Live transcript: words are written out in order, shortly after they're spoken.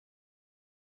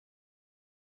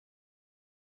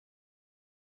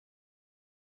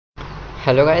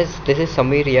Hello guys, this is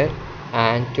Samir here,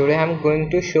 and today I'm going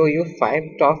to show you 5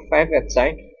 top 5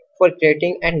 websites for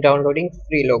creating and downloading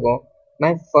free logo.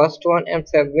 My first one and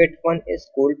favorite one is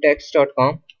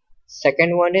cooltext.com.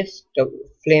 Second one is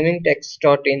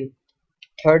flamingtext.in.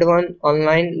 Third one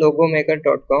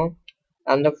onlinelogomaker.com,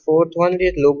 and the fourth one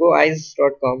is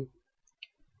logoeyes.com.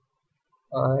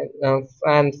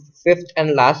 And fifth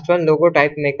and last one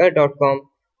logotypemaker.com.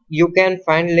 You can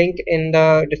find link in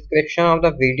the description of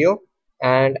the video,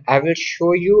 and I will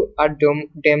show you a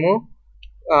demo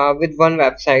with one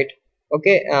website.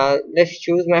 Okay, let's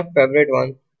choose my favorite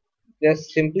one. Just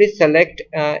simply select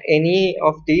any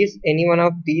one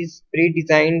of these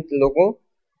pre-designed logo.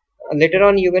 Later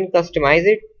on you can customize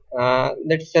it.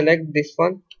 Let's select this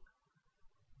one.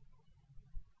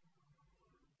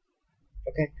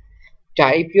 Okay,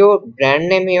 type your brand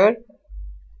name here.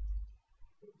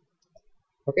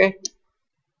 Okay,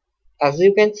 as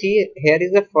you can see, here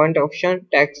is the font option,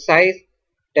 text size,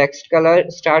 text color,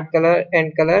 start color,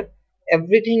 end color.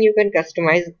 Everything you can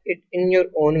customize it in your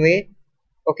own way.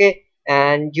 Okay,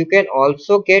 and you can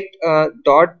also get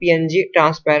 .png,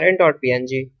 transparent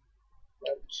 .png.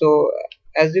 So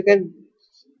as you can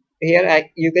here,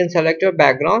 you can select your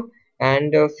background,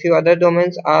 and a few other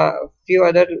domains are few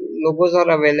other logos are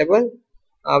available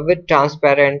with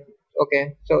transparent.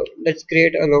 Okay, so let's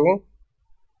create a logo.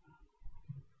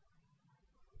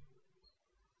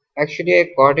 Actually,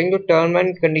 according to term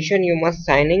and condition, you must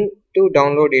sign in to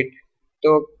download it.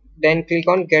 So then click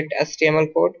on get HTML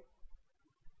code.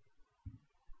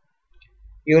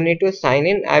 You need to sign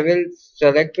in. I will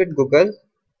select with Google.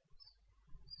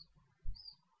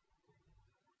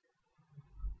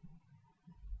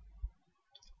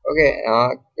 Okay,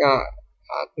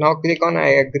 now click on I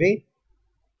agree.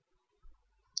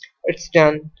 It's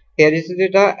done. Here is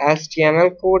the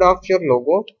HTML code of your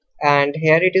logo, and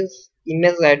here it is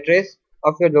email address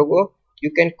of your logo.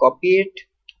 You can copy it,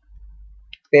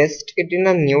 paste it in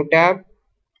a new tab,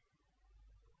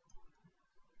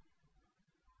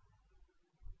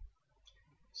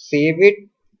 save it.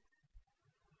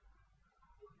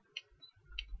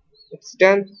 It's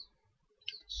done.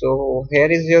 So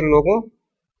here is your logo.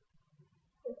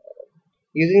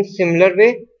 Using similar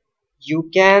way, you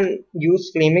can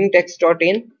use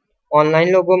flamingtext.in,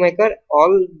 online logo maker.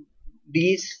 All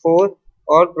these four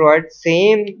all provide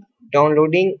same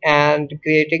downloading and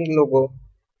creating logo.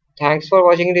 Thanks for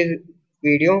watching this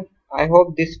video. I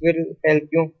hope this will help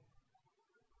you.